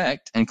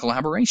respect and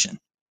collaboration,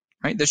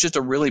 right? That's just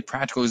a really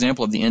practical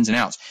example of the ins and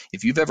outs.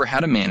 If you've ever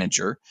had a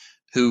manager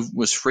who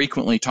was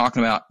frequently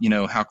talking about,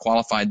 how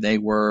qualified they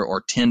were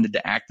or tended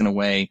to act in a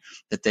way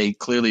that they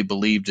clearly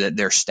believed that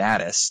their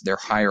status, their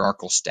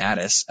hierarchical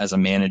status as a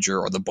manager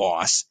or the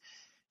boss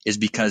is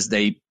because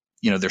they're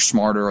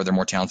smarter or they're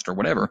more talented or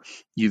whatever,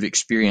 you've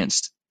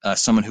experienced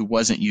someone who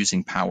wasn't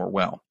using power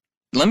well.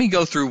 Let me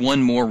go through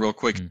one more real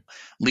quick.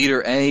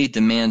 Leader A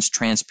demands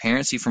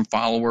transparency from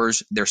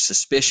followers. They're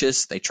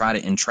suspicious. They try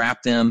to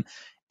entrap them.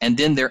 And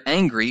then they're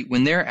angry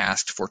when they're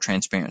asked for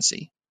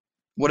transparency.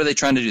 What are they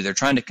trying to do? They're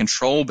trying to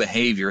control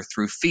behavior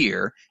through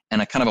fear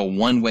and a kind of a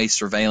one-way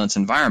surveillance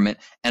environment.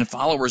 And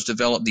followers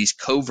develop these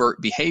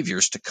covert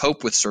behaviors to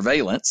cope with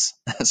surveillance.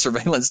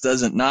 Surveillance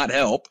doesn't not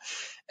help.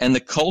 And the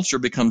culture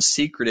becomes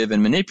secretive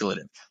and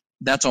manipulative.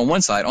 That's on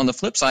one side. On the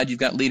flip side, you've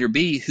got leader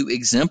B who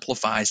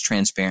exemplifies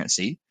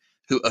transparency,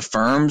 who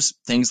affirms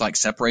things like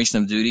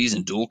separation of duties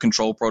and dual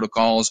control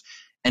protocols,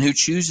 and who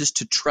chooses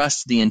to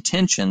trust the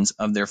intentions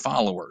of their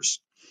followers.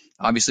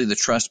 Obviously, the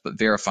trust but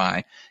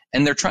verify.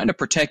 And they're trying to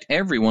protect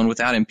everyone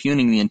without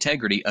impugning the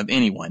integrity of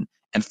anyone.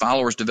 And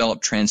followers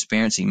develop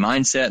transparency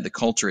mindset. The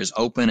culture is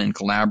open and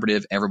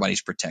collaborative.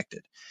 Everybody's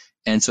protected.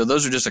 And so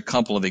those are just a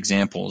couple of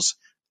examples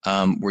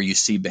where you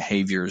see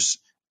behaviors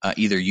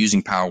either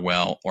using power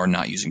well or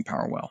not using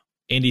power well.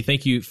 Andy,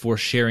 thank you for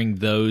sharing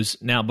those.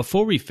 Now,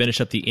 before we finish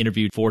up the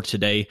interview for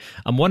today,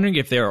 I'm wondering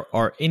if there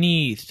are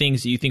any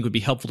things that you think would be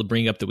helpful to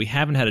bring up that we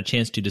haven't had a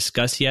chance to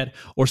discuss yet,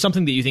 or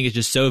something that you think is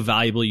just so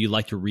valuable you'd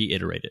like to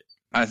reiterate it.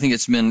 I think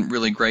it's been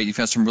really great. You've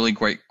had some really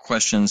great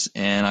questions,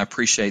 and I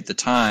appreciate the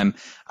time.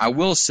 I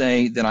will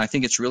say that I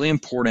think it's really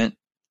important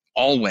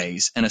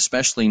always, and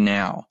especially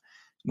now,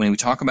 when we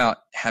talk about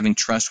having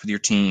trust with your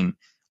team,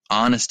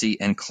 honesty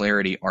and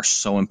clarity are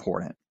so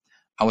important.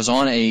 I was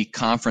on a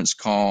conference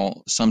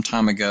call some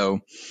time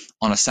ago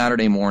on a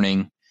Saturday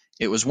morning.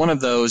 It was one of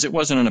those, it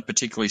wasn't a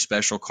particularly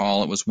special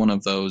call. It was one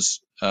of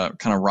those kind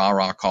of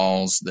rah-rah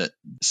calls that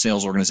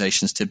sales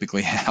organizations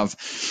typically have.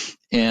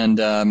 And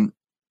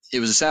it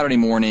was a Saturday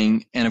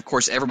morning, and of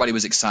course, everybody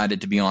was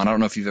excited to be on. I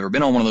don't know if you've ever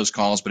been on one of those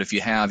calls, but if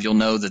you have, you'll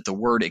know that the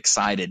word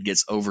excited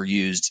gets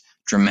overused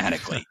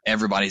dramatically.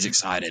 Everybody's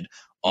excited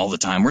all the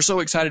time. We're so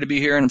excited to be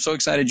here, and I'm so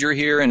excited you're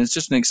here, and it's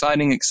just an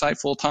exciting,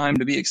 exciteful time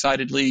to be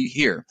excitedly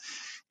here.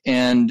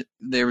 And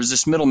there was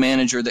this middle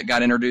manager that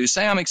got introduced.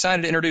 Hey, I'm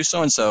excited to introduce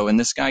so-and-so. And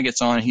this guy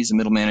gets on, he's a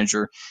middle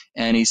manager,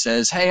 and he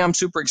says, hey, I'm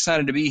super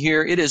excited to be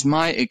here. It is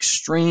my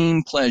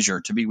extreme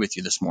pleasure to be with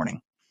you this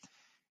morning.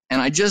 And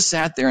I just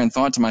sat there and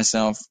thought to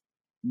myself,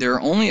 there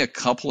are only a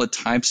couple of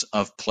types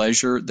of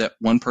pleasure that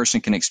one person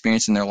can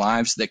experience in their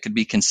lives that could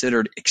be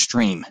considered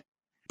extreme.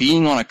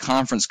 Being on a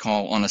conference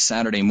call on a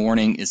Saturday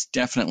morning is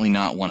definitely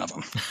not one of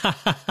them.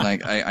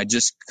 Like I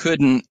just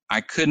couldn't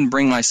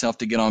bring myself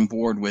to get on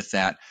board with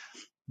that.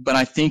 But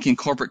I think in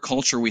corporate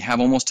culture, we have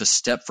almost a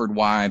Stepford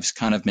Wives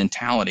kind of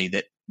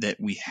mentality that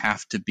we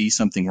have to be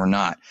something we're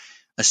not,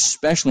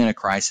 especially in a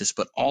crisis.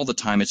 But all the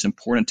time, it's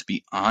important to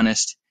be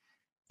honest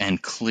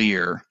and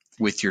clear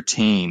with your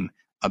team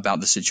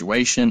about the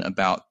situation,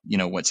 about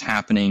what's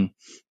happening.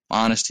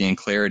 Honesty and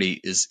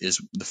clarity is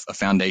a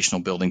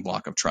foundational building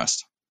block of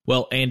trust.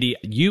 Well, Andy,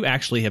 you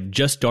actually have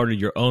just started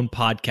your own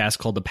podcast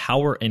called the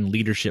Power and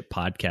Leadership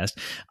Podcast.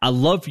 I'd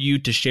love for you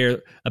to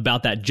share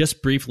about that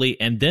just briefly,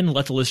 and then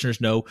let the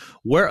listeners know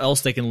where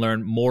else they can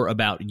learn more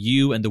about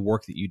you and the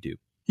work that you do.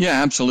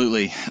 Yeah,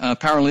 absolutely.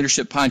 Power and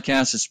Leadership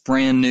Podcast is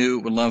brand new.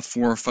 Would love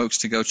for folks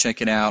to go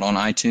check it out on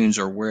iTunes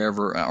or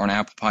wherever, or on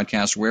Apple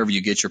Podcasts, wherever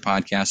you get your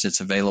podcast, it's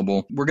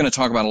available. We're going to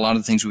talk about a lot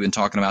of the things we've been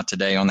talking about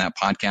today on that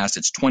podcast.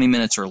 It's 20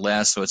 minutes or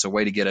less, so it's a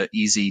way to get an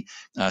easy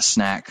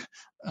snack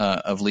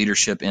of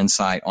leadership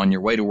insight on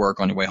your way to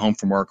work, on your way home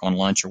from work, on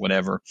lunch or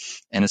whatever,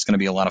 and it's going to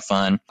be a lot of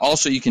fun.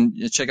 Also, you can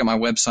check out my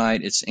website.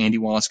 It's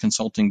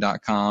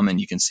andywallaceconsulting.com, and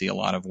you can see a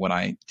lot of what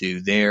I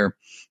do there,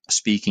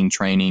 speaking,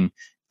 training,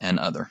 and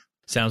other.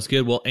 Sounds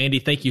good. Well, Andy,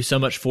 thank you so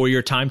much for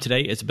your time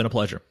today. It's been a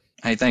pleasure.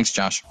 Hey, thanks,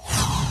 Josh.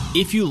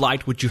 If you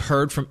liked what you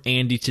heard from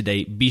Andy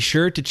today, be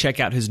sure to check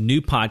out his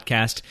new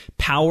podcast,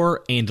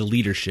 Power and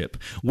Leadership,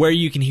 where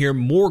you can hear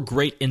more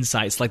great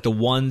insights like the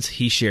ones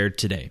he shared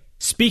today.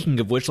 Speaking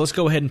of which, let's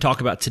go ahead and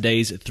talk about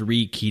today's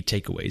 3 key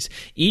takeaways.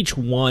 Each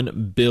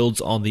one builds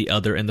on the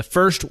other, and the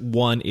first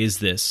one is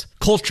this.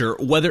 Culture,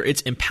 whether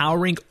it's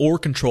empowering or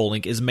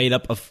controlling, is made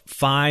up of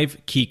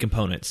 5 key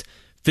components: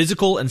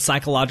 physical and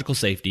psychological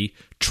safety,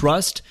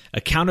 trust,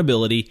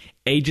 accountability,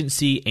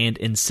 agency, and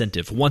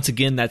incentive. Once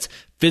again, that's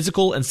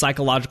physical and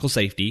psychological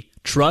safety,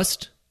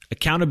 trust,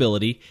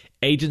 accountability,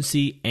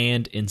 agency,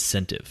 and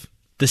incentive.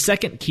 The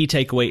second key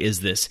takeaway is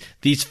this.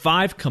 These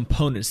 5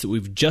 components that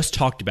we've just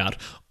talked about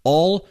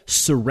all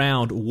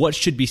surround what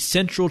should be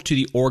central to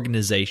the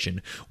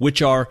organization, which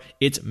are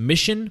its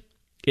mission,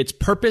 its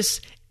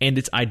purpose, and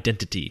its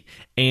identity.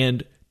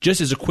 And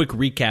just as a quick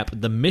recap,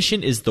 the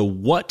mission is the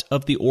what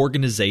of the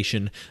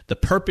organization, the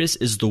purpose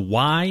is the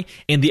why,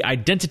 and the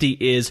identity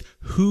is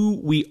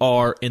who we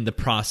are in the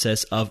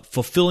process of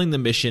fulfilling the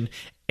mission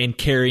and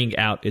carrying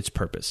out its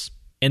purpose.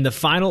 And the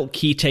final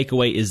key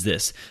takeaway is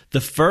this.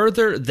 The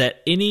further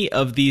that any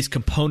of these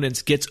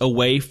components gets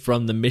away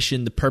from the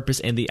mission, the purpose,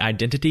 and the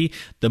identity,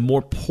 the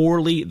more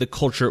poorly the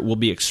culture will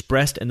be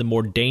expressed and the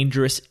more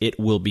dangerous it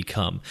will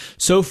become.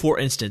 So, for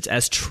instance,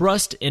 as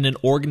trust in an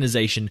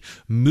organization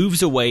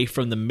moves away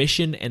from the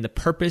mission and the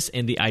purpose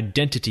and the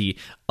identity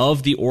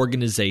of the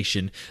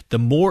organization, the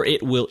more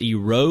it will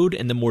erode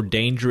and the more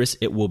dangerous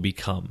it will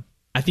become.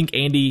 I think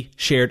Andy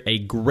shared a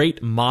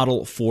great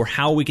model for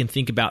how we can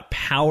think about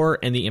power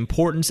and the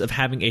importance of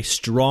having a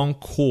strong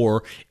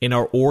core in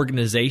our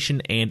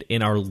organization and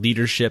in our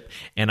leadership.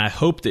 And I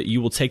hope that you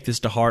will take this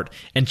to heart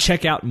and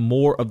check out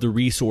more of the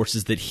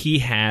resources that he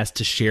has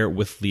to share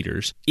with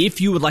leaders.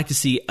 If you would like to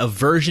see a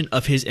version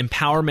of his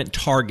empowerment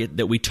target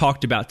that we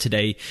talked about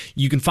today,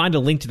 you can find a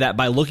link to that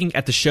by looking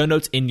at the show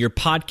notes in your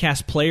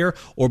podcast player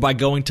or by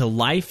going to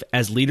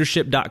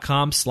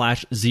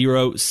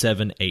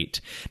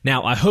lifeasleadership.com/078.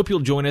 Now, I hope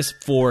you'll join us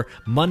for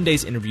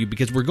Monday's interview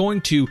because we're going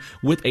to,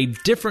 with a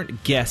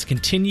different guest,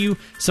 continue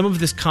some of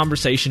this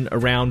conversation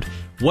around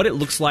what it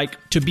looks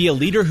like to be a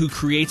leader who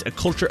creates a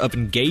culture of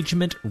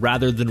engagement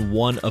rather than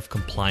one of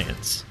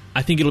compliance.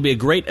 I think it'll be a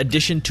great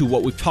addition to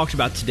what we've talked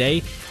about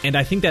today, and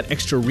I think that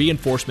extra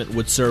reinforcement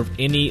would serve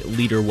any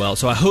leader well.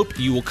 So I hope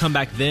you will come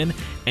back then,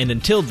 and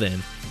until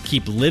then,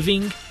 keep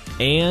living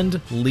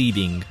and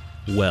leading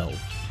well.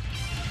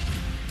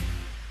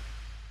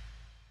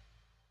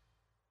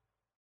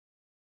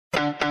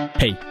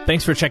 Hey,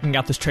 thanks for checking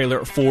out this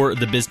trailer for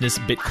the Business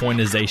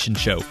Bitcoinization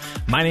Show.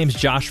 My name's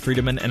Josh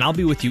Friedeman, and I'll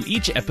be with you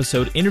each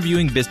episode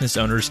interviewing business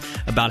owners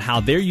about how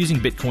they're using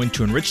Bitcoin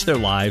to enrich their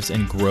lives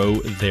and grow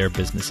their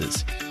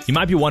businesses. You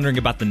might be wondering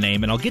about the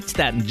name, and I'll get to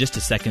that in just a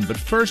second, but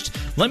first,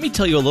 let me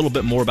tell you a little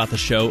bit more about the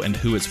show and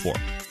who it's for.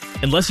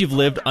 Unless you've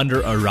lived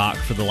under a rock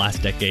for the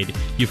last decade,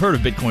 you've heard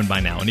of Bitcoin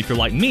by now. And if you're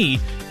like me,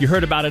 you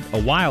heard about it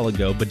a while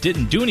ago, but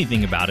didn't do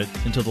anything about it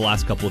until the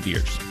last couple of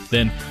years.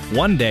 Then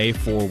one day,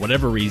 for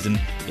whatever reason,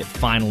 it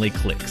finally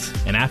clicks.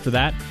 And after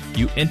that,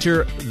 you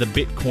enter the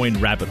Bitcoin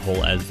rabbit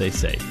hole, as they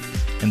say.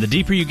 And the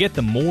deeper you get,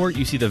 the more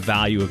you see the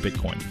value of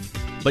Bitcoin.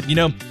 But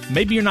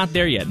maybe you're not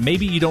there yet.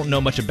 Maybe you don't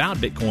know much about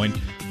Bitcoin,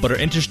 but are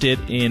interested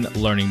in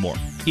learning more.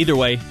 Either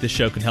way, this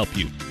show can help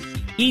you.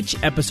 Each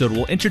episode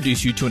will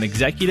introduce you to an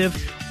executive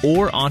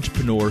or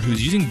entrepreneur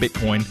who's using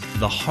Bitcoin,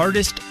 the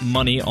hardest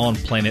money on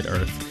planet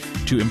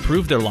Earth, to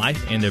improve their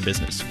life and their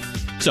business.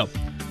 So,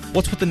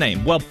 what's with the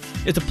name? Well,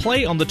 it's a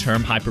play on the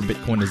term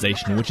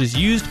hyper-Bitcoinization, which is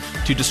used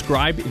to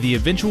describe the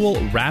eventual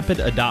rapid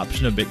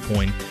adoption of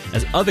Bitcoin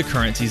as other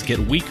currencies get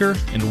weaker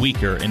and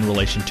weaker in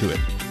relation to it.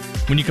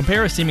 When you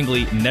compare a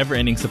seemingly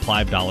never-ending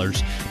supply of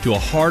dollars to a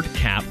hard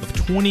cap of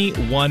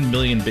 21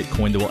 million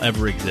Bitcoin that will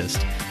ever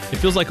exist, it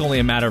feels like only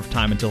a matter of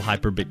time until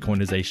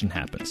hyper-Bitcoinization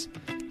happens.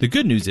 The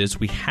good news is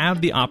we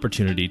have the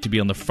opportunity to be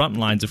on the front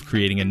lines of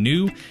creating a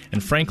new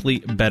and frankly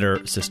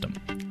better system.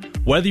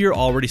 Whether you're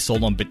already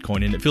sold on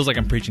Bitcoin and it feels like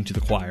I'm preaching to the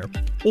choir,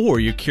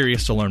 or you're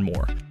curious to learn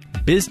more,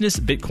 Business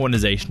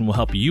Bitcoinization will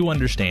help you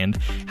understand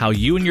how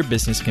you and your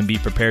business can be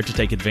prepared to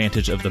take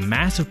advantage of the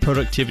massive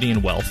productivity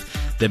and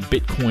wealth that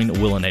Bitcoin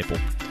will enable.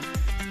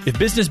 If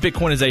Business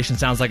Bitcoinization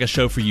sounds like a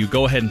show for you,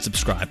 go ahead and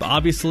subscribe.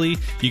 Obviously,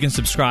 you can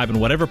subscribe in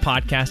whatever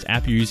podcast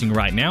app you're using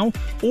right now,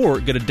 or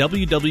go to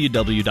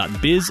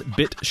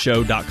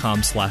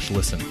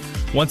www.bizbitshow.com/listen.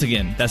 Once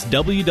again, that's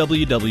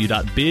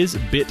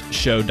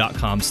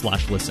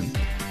www.bizbitshow.com/listen.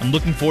 I'm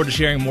looking forward to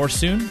sharing more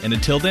soon, and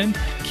until then,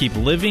 keep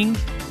living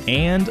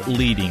and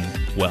leading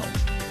well.